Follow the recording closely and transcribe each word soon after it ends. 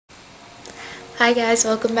Hi guys,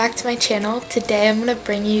 welcome back to my channel. Today I'm going to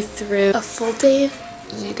bring you through a full day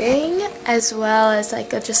of eating as well as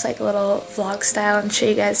just a little vlog style and show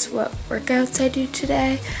you guys what workouts I do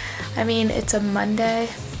today. I mean, it's a Monday.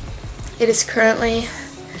 It is currently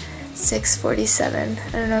 6:47.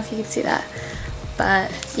 I don't know if you can see that.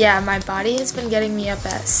 But yeah, my body has been getting me up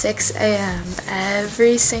at 6 a.m.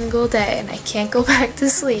 every single day and I can't go back to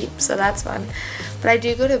sleep, so that's fun. But I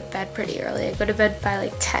do go to bed pretty early. I go to bed by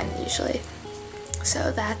like 10 usually.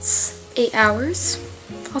 So that's 8 hours.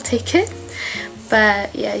 I'll take it.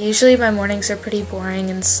 But yeah, usually my mornings are pretty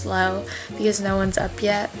boring and slow because no one's up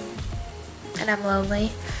yet and I'm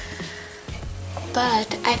lonely.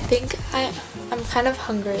 But I think I'm kind of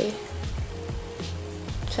hungry.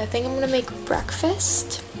 So I think I'm gonna make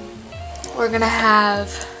breakfast. We're gonna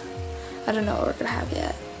have, I don't know what we're gonna have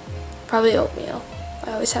yet. Probably oatmeal.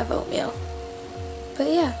 I always have oatmeal. But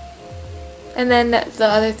yeah. And then the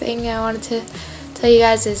other thing I wanted to tell you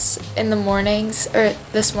guys is in the mornings, or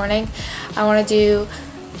this morning, I want to do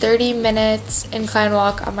 30 minutes incline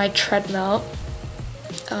walk on my treadmill.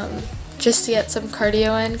 Just to get some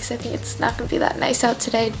cardio in because I think it's not going to be that nice out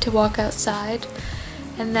today to walk outside.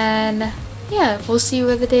 And then yeah, we'll see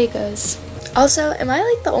where the day goes. Also, am I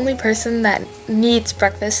like the only person that needs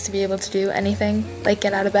breakfast to be able to do anything? Like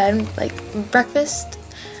get out of bed? Like breakfast,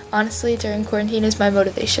 honestly, during quarantine is my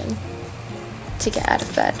motivation to get out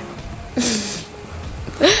of bed.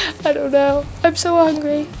 I don't know. I'm so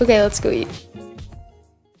hungry. Okay, let's go eat.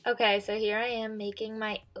 Okay, so here I am making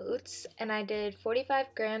my oats, and I did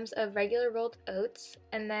 45 grams of regular rolled oats,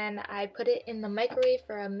 and then I put it in the microwave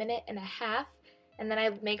for 1.5 minutes, and then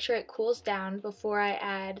I make sure it cools down before I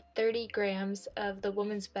add 30 grams of the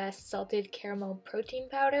Woman's Best salted caramel protein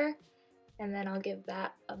powder, and then I'll give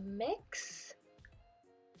that a mix.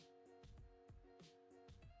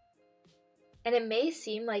 And it may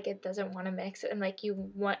seem like it doesn't want to mix and like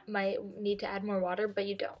you might need to add more water, but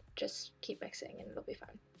you don't. Just keep mixing and it'll be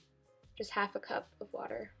fine. Just 1/2 cup of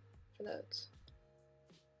water for the oats.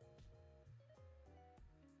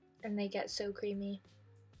 And they get so creamy.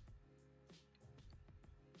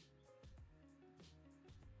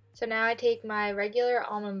 So now I take my regular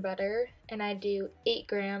almond butter and I do 8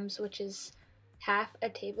 grams, which is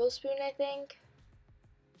 1/2 tablespoon, I think.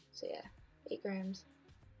 So yeah, 8 grams.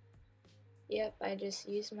 Yep, I just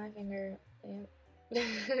used my finger. Yep.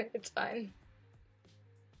 It's fine.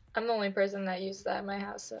 I'm the only person that uses that in my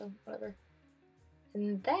house, so whatever.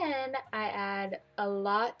 And then I add a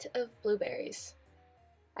lot of blueberries.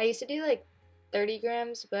 I used to do like 30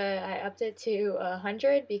 grams, but I upped it to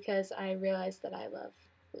 100 because I realized that I love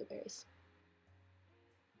blueberries.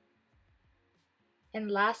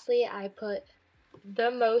 And lastly, I put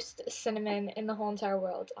the most cinnamon in the whole entire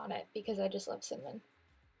world on it because I just love cinnamon.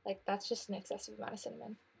 Like, that's just an excessive amount of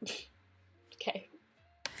cinnamon. Okay.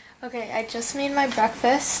 Okay, I just made my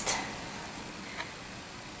breakfast.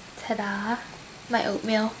 Ta-da! My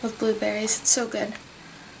oatmeal with blueberries. It's so good.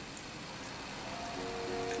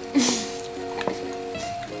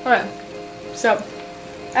 Okay, so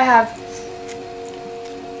I have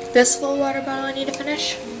this full water bottle I need to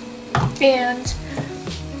finish, and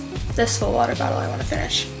this full water bottle I want to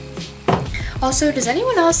finish. Also, does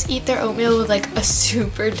anyone else eat their oatmeal with like a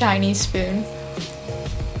super tiny spoon?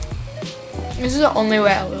 This is the only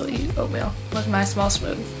way I will eat oatmeal, with my small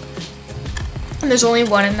spoon. And there's only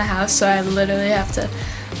one in the house, so I literally have to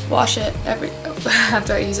wash it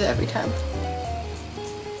after I use it every time.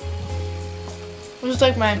 This is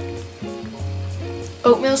like my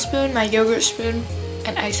oatmeal spoon, my yogurt spoon,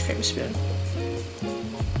 and ice cream spoon.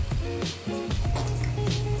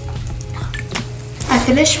 I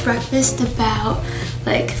finished breakfast about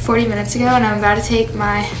like 40 minutes ago and I'm about to take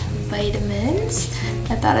my vitamins.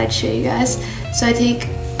 I thought I'd show you guys. So I take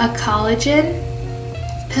a collagen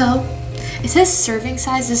pill. It says serving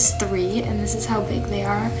size is 3 and this is how big they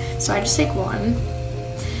are. So I just take 1.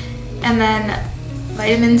 And then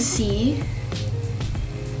vitamin C,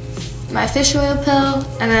 my fish oil pill,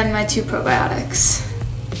 and then my 2 probiotics.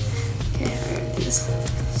 Okay, I gotta do this.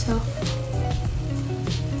 So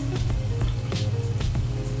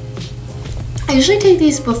I usually take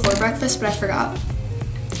these before breakfast, but I forgot.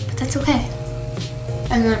 But that's okay.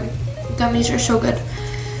 And the gummies are so good.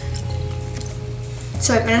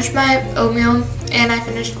 So I finished my oatmeal, and I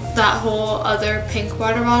finished that whole other pink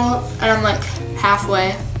water bottle, and I'm like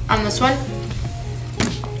halfway on this one.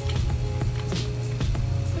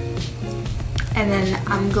 And then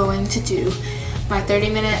I'm going to do my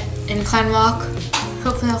 30-minute incline walk.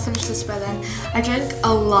 Hopefully I'll finish this by then. I drank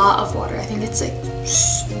a lot of water. I think it's like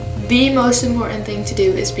the most important thing to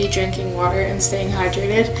do is be drinking water and staying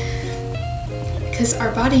hydrated. because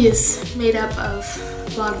our body is made up of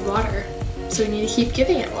a lot of water, so we need to keep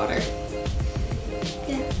giving it water.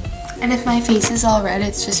 Yeah. And if my face is all red,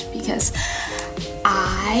 it's just because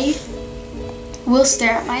I will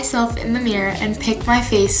stare at myself in the mirror and pick my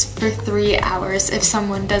face for 3 hours if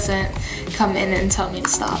someone doesn't come in and tell me to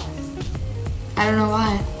stop. I don't know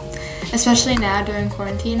why. Especially now during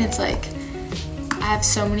quarantine, it's like I have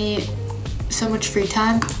so much free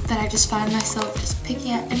time that I just find myself just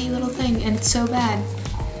picking at any little thing, and it's so bad.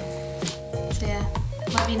 So yeah,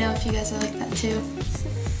 let me know if you guys are like that too.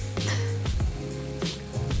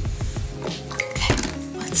 Okay,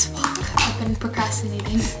 let's walk. I've been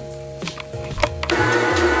procrastinating.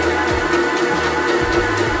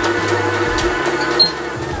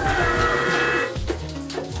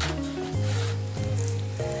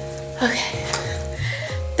 Okay,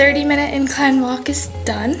 30-minute incline walk is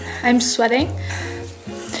done. I'm sweating.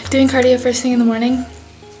 Doing cardio first thing in the morning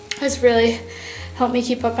has really helped me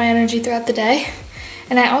keep up my energy throughout the day.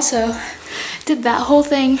 And I also did that whole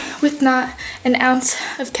thing with not an ounce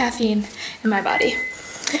of caffeine in my body,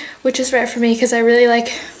 which is rare for me because I really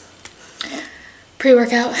like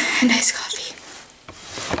pre-workout and iced coffee.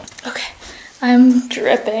 Okay, I'm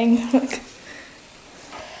dripping.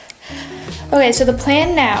 Okay, so the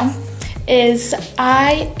plan now is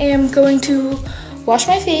I am going to wash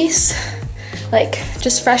my face, like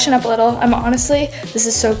just freshen up a little. I'm honestly, this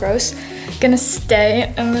is so gross, gonna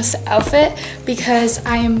stay in this outfit because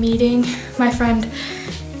I am meeting my friend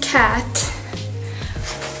Kat.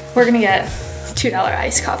 We're gonna get $2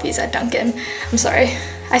 iced coffees at Dunkin'. I'm sorry,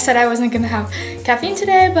 I said I wasn't gonna have caffeine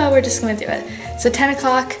today, but we're just gonna do it. So 10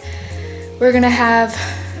 o'clock, we're gonna have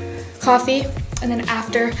coffee, and then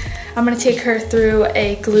after, I'm gonna take her through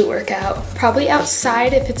a glute workout. Probably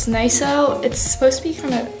outside if it's nice out. It's supposed to be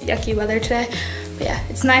kind of yucky weather today. But yeah,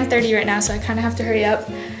 it's 9:30 right now, so I kind of have to hurry up.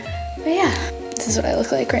 But yeah, this is what I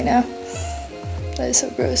look like right now. That is so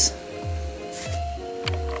gross.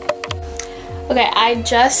 Okay, I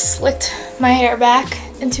just slicked my hair back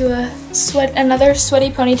into another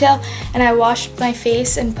sweaty ponytail, and I washed my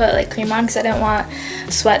face and put like cream on because I didn't want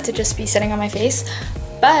sweat to just be sitting on my face.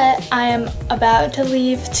 But I am about to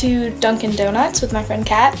leave to Dunkin' Donuts with my friend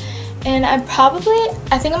Kat, and I'm gonna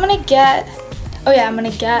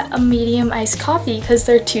get a medium iced coffee because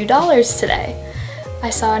they're $2 today.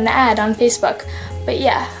 I saw an ad on Facebook. But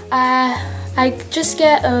yeah, I just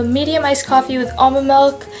get a medium iced coffee with almond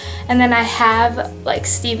milk, and then I have like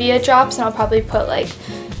stevia drops, and I'll probably put like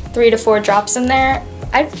 3 to 4 drops in there.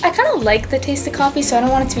 I kind of like the taste of coffee, so I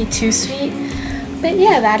don't want it to be too sweet. But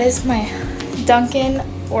yeah, that is my Dunkin'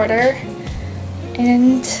 order,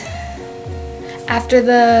 and after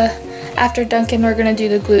Dunkin' we're gonna do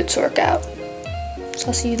the glutes workout. So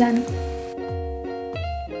I'll see you then.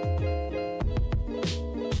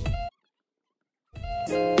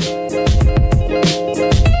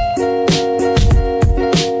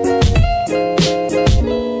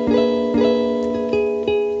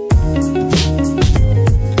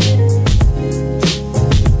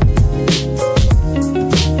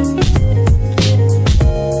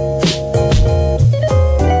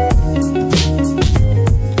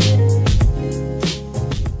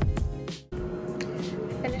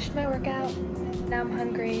 Now I'm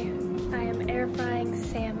hungry. I am air frying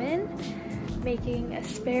salmon, making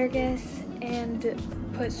asparagus, and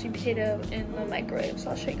put sweet potato in the microwave. So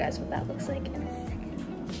I'll show you guys what that looks like in a second.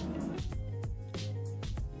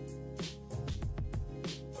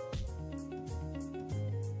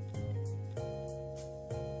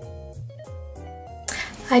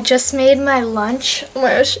 I just made my lunch. Oh my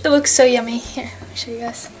gosh, it looks so yummy. Here, let me show you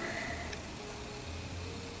guys.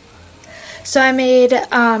 So I made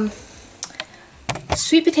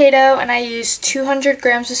sweet potato, and I used 200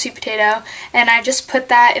 grams of sweet potato, and I just put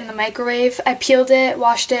that in the microwave. I peeled it,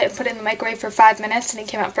 washed it, and put it in the microwave for 5 minutes, and it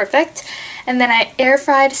came out perfect. And then I air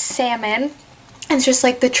fried salmon. It's just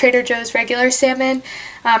like the Trader Joe's regular salmon,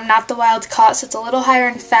 not the wild caught, so it's a little higher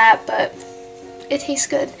in fat, but it tastes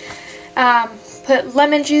good. Put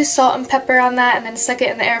lemon juice, salt, and pepper on that, and then stuck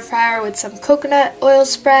it in the air fryer with some coconut oil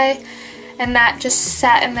spray. And that just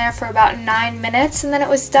sat in there for about 9 minutes, and then it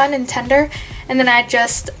was done and tender. And then I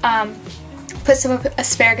just put some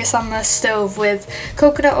asparagus on the stove with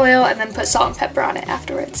coconut oil, and then put salt and pepper on it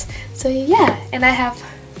afterwards. So yeah, and I have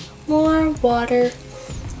more water.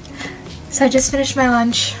 So I just finished my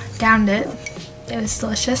lunch, downed it. It was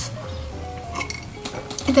delicious.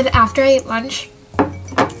 And then after I ate lunch,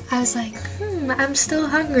 I was like, I'm still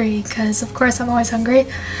hungry, because of course I'm always hungry.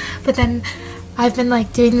 But then I've been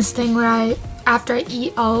like doing this thing where after I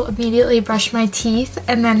eat, I'll immediately brush my teeth,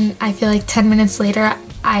 and then I feel like 10 minutes later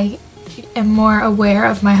I am more aware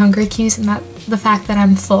of my hunger cues, and that the fact that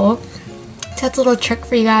I'm full. So that's a little trick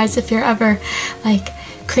for you guys if you're ever like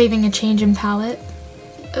craving a change in palate.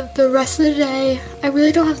 The rest of the day, I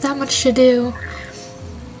really don't have that much to do,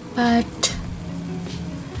 but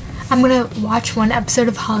I'm gonna watch one episode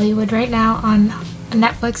of Hollywood right now on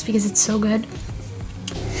Netflix because it's so good.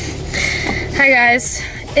 Hi guys,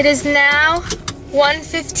 it is now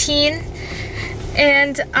 1:15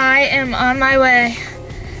 and I am on my way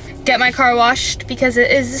get my car washed because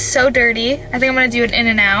it is so dirty. I think I'm gonna do an in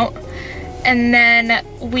and out, and then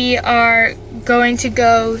we are going to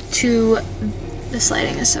go to, this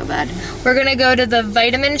lighting is so bad. We're gonna go to the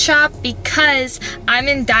vitamin shop because I'm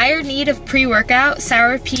in dire need of pre-workout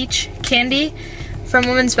sour peach candy from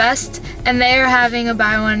Women's Best, and they are having a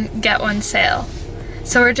buy one get one sale.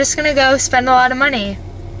 So we're just gonna go spend a lot of money.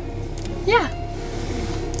 Yeah,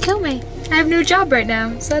 kill me. I have no job right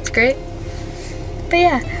now, so that's great. But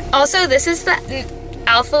yeah, also this is the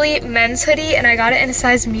Alphalete men's hoodie, and I got it in a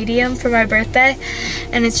size medium for my birthday,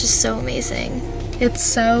 and it's just so amazing. It's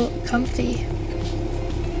so comfy.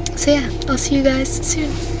 So yeah, I'll see you guys soon.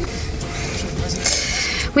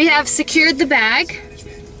 We have secured the bag.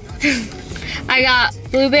 I got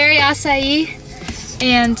blueberry acai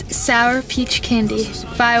and sour peach candy.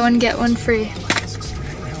 Buy one, get one free.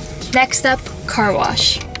 Next up, car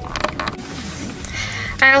wash.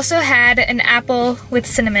 I also had an apple with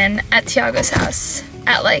cinnamon at Tiago's house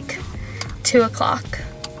at like 2 o'clock.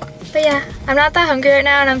 But yeah, I'm not that hungry right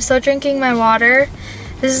now and I'm still drinking my water.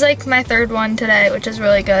 This is like my third one today, which is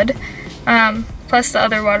really good. Plus the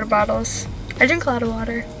other water bottles. I drink a lot of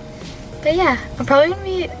water. But yeah, I'm probably gonna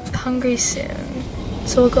be hungry soon.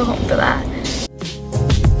 So we'll go home for that.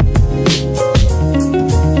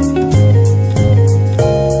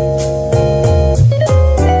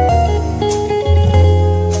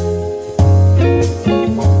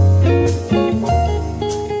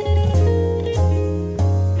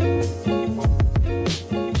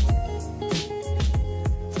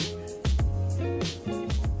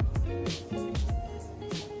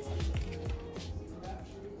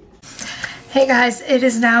 Hey guys, it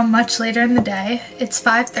is now much later in the day. It's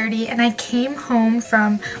 5:30 and I came home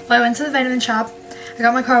from, well, I went to the vitamin shop. I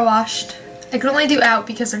got my car washed. I could only do out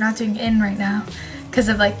because they're not doing in right now because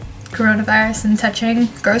of like coronavirus and touching.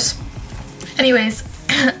 Gross. Anyways,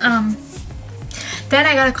 then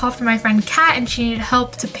I got a call from my friend Kat and she needed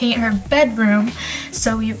help to paint her bedroom.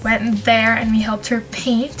 So we went there and we helped her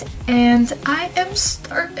paint, and I am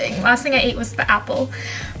starving. Last thing I ate was the apple.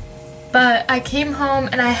 But I came home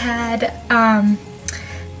and I had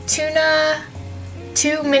tuna,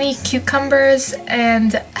 2 mini cucumbers,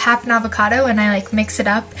 and half an avocado, and I like mix it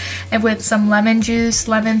up and with some lemon juice,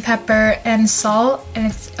 lemon pepper, and salt, and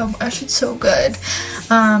it's, oh gosh, it's so good.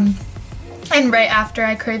 And right after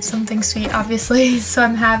I craved something sweet, obviously, so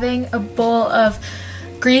I'm having a bowl of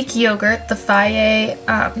Greek yogurt, the Faye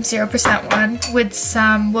 0% one, with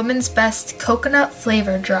some Women's Best coconut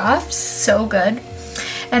flavor drops, so good.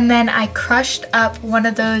 And then I crushed up one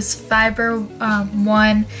of those Fiber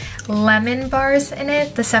One lemon bars in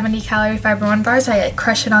it, the 70 calorie Fiber One bars. I like,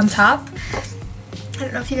 crush it on top. I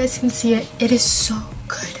don't know if you guys can see it. It is so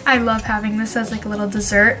good. I love having this as like a little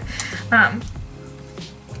dessert.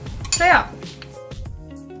 So yeah.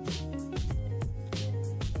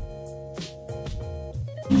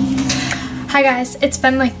 Hi guys, it's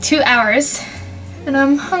been like 2 hours and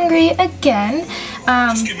I'm hungry again.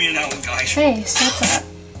 Just give me an hour, guys. Hey, stop that.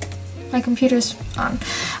 My computer's on.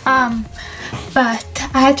 But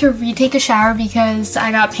I had to retake a shower because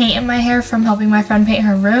I got paint in my hair from helping my friend paint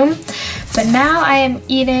her room. But now I am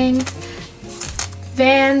eating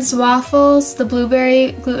Van's waffles, the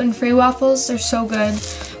blueberry gluten-free waffles. They're so good,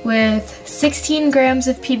 with 16 grams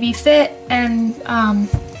of PB Fit, and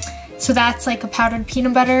so that's like a powdered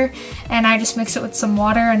peanut butter, and I just mix it with some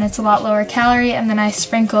water and it's a lot lower calorie, and then I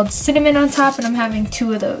sprinkled cinnamon on top, and I'm having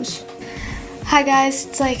 2 of those. Hi guys,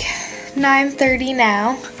 it's like 9:30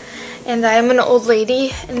 now, and I am an old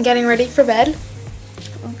lady and getting ready for bed,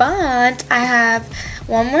 but I have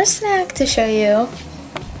one more snack to show you,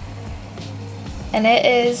 and it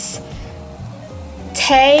is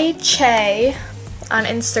Tay Che on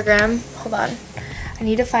Instagram. Hold on, I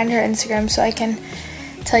need to find her Instagram so I can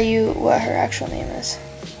tell you what her actual name is.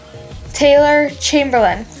 Taylor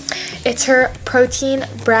Chamberlain. It's her protein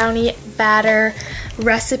brownie batter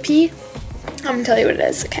recipe. I'm gonna tell you what it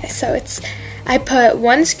is. Okay, so I put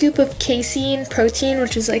 1 scoop of casein protein,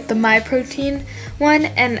 which is like the myprotein one,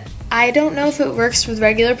 and I don't know if it works with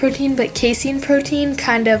regular protein, but casein protein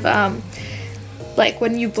kind of like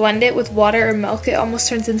when you blend it with water or milk, it almost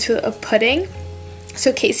turns into a pudding.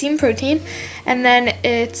 so casein protein, and then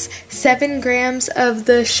it's 7 grams of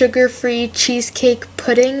the sugar-free cheesecake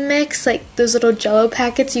pudding mix, like those little Jell-O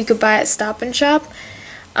packets you could buy at Stop and Shop,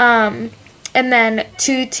 and then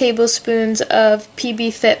 2 tablespoons of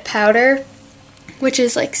PB Fit powder, which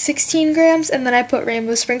is like 16 grams, and then I put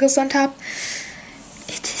rainbow sprinkles on top.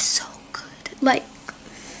 It is so good. Like,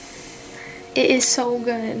 it is so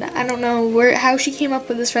good. I don't know how she came up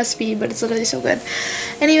with this recipe, but it's literally so good.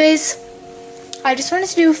 Anyways, I just wanted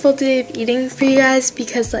to do a full day of eating for you guys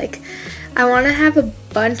because, like, I want to have a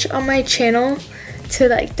bunch on my channel to,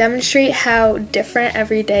 like, demonstrate how different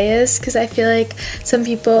every day is, because I feel like some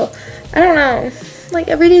people, I don't know, like,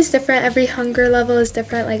 every day is different, every hunger level is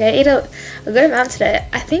different. Like, I ate a good amount today.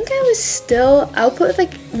 I think I was still, I'll put,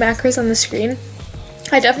 like, macros on the screen.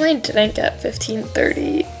 I definitely didn't get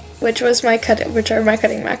 1530, which are my cutting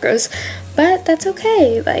macros, but that's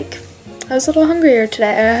okay. Like, I was a little hungrier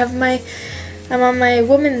today. I'm on my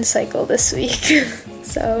woman's cycle this week,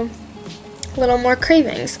 so a little more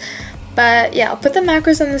cravings. But yeah, I'll put the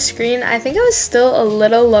macros on the screen. I think I was still a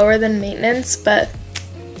little lower than maintenance, but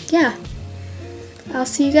yeah. I'll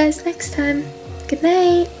see you guys next time. Good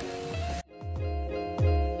night.